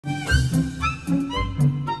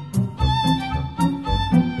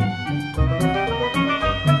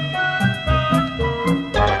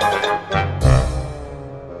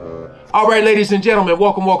All right, ladies and gentlemen,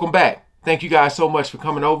 welcome back. Thank you guys so much for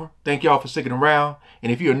coming over. Thank y'all for sticking around.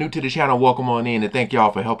 And if you're new to the channel, welcome on in, and thank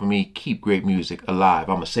y'all for helping me keep great music alive.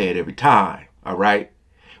 I'm gonna say it every time, all right?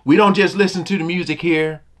 We don't just listen to the music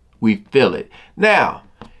here, we feel it. Now,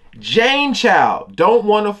 Jane Child, Don't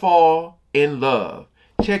Wanna Fall in Love.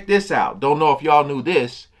 Check this out. Don't know if y'all knew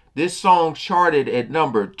this. This song charted at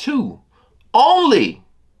number 2, only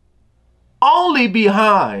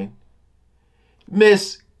behind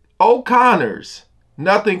Miss O'Connor's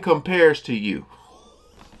Nothing Compares to You.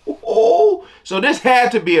 Oh, so this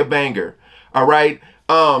had to be a banger. All right.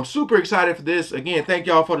 Super excited for this. Again, thank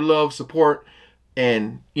y'all for the love, support,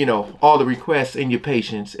 and, you know, all the requests and your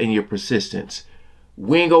patience and your persistence.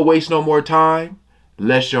 We ain't gonna waste no more time.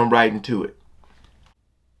 Let's jump right into it.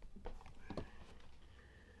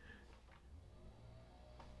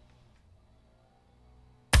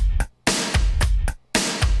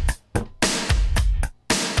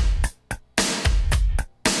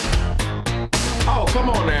 Oh, come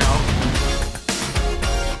on now.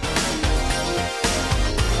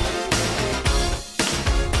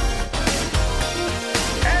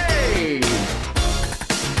 Hey!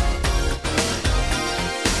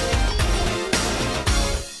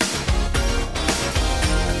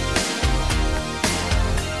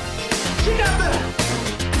 She got the...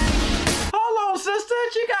 Hold on, sister.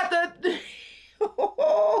 She got the...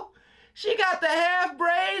 She got the half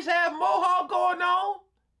braids, half mohawk going on.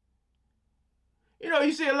 You know,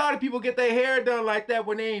 you see a lot of people get their hair done like that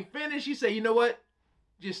when they ain't finished. You say, you know what?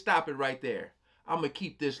 Just stop it right there. I'm going to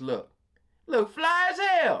keep this look. Look, fly as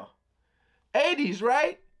hell. 80s,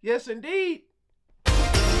 right? Yes, indeed.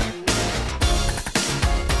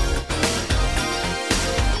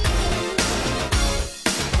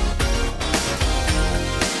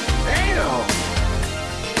 Damn.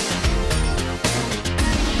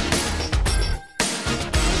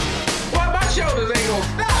 Boy, my shoulders ain't going to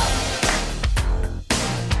stop.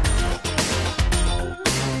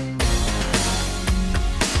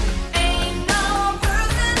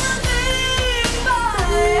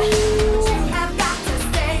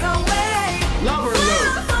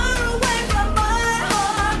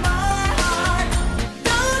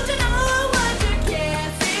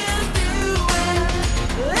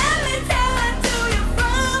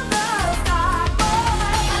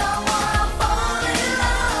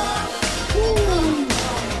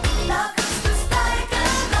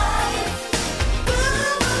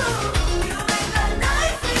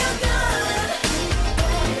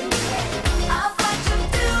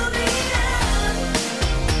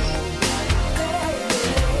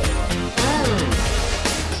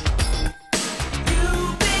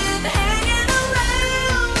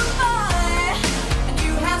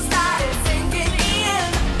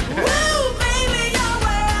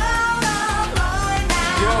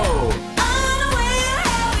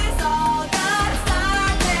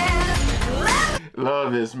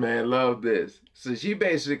 Love this, man. Love this. So she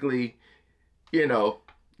basically, you know,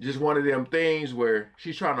 just one of them things where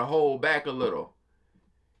she's trying to hold back a little,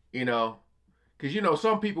 you know, because, you know,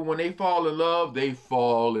 some people, when they fall in love,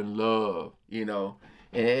 you know,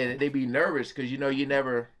 and they be nervous because, you know, you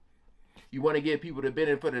want to give people the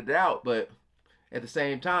benefit of the doubt, but at the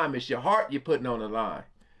same time, it's your heart you're putting on the line.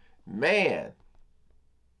 Man.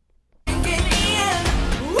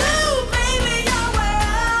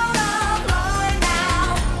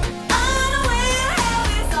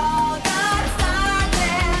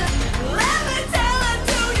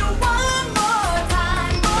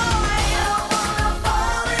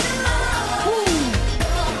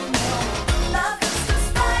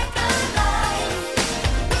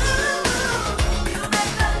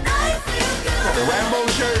 Rambo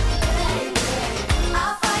shirt.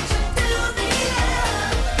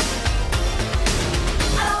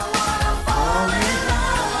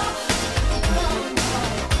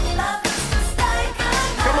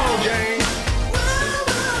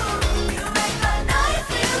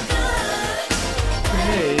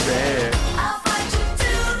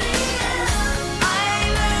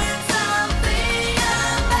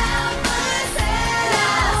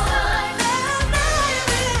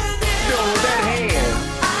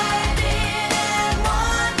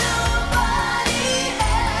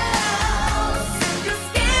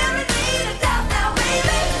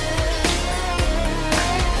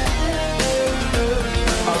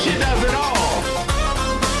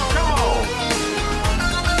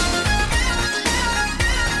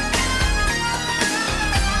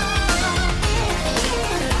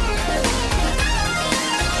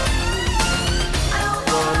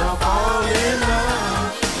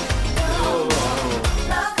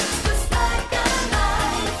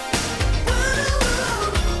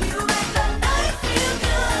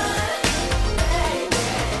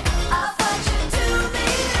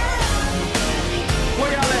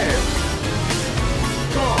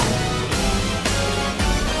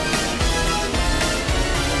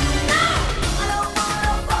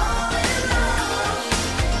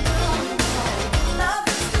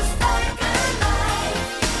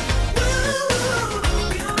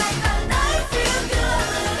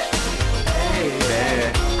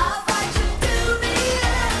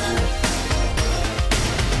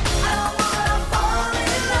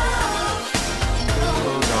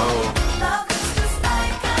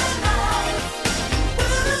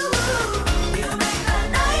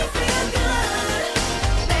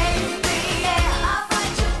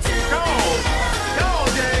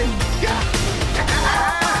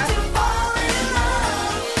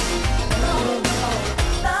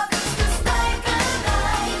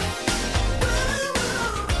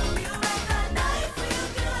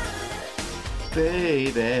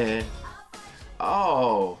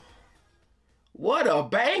 What a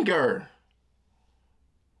banger.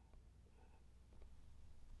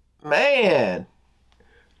 Man.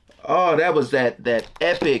 Oh, that was that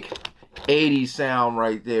epic 80s sound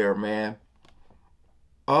right there, man.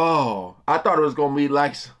 Oh, I thought it was going to be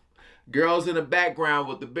like some girls in the background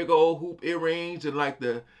with the big old hoop earrings and like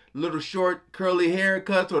the little short curly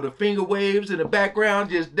haircuts or the finger waves in the background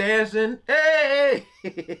just dancing.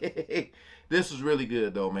 Hey! This was really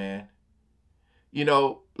good though, man. You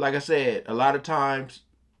know, like I said, a lot of times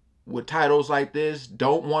with titles like this,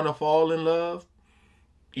 don't want to fall in love.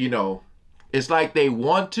 You know, it's like they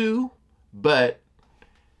want to, but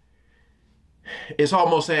it's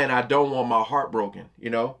almost saying I don't want my heart broken, you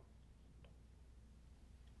know?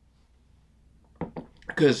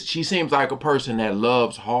 Because she seems like a person that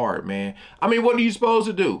loves hard, man. I mean, what are you supposed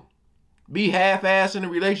to do? Be half-assed in a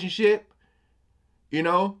relationship? You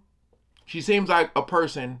know? She seems like a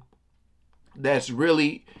person that's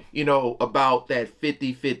really, you know, about that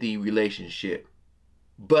 50-50 relationship.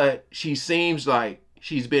 But she seems like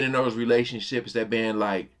she's been in those relationships that been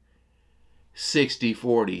like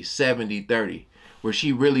 60-40, 70-30, where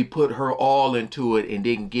she really put her all into it and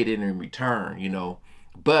didn't get it in return, you know.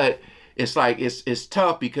 But it's like it's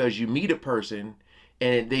tough because you meet a person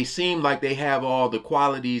and they seem like they have all the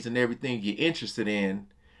qualities and everything you're interested in,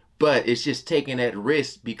 but it's just taking that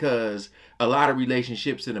risk because a lot of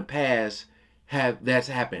relationships in the past that's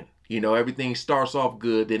happened. You know, everything starts off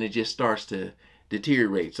good, then it just starts to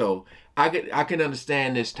deteriorate. So I can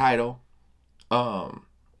understand this title,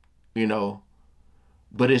 you know,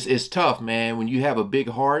 but it's tough, man. When you have a big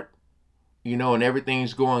heart, you know, and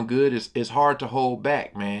everything's going good, it's hard to hold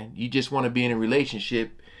back, man. You just want to be in a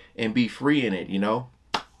relationship and be free in it, you know.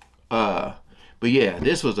 But yeah,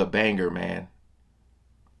 this was a banger, man.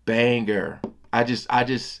 Banger.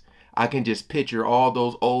 I can just picture all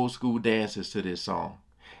those old school dances to this song.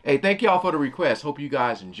 Hey, thank y'all for the request. Hope you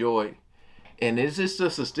guys enjoyed. And this is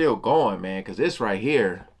just still going, man, because this right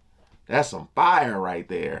here, that's some fire right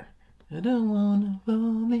there. I don't wanna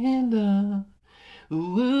fall in love.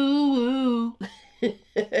 Ooh, ooh,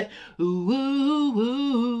 ooh,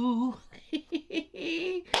 ooh,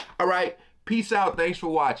 ooh. All right, peace out. Thanks for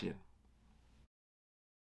watching.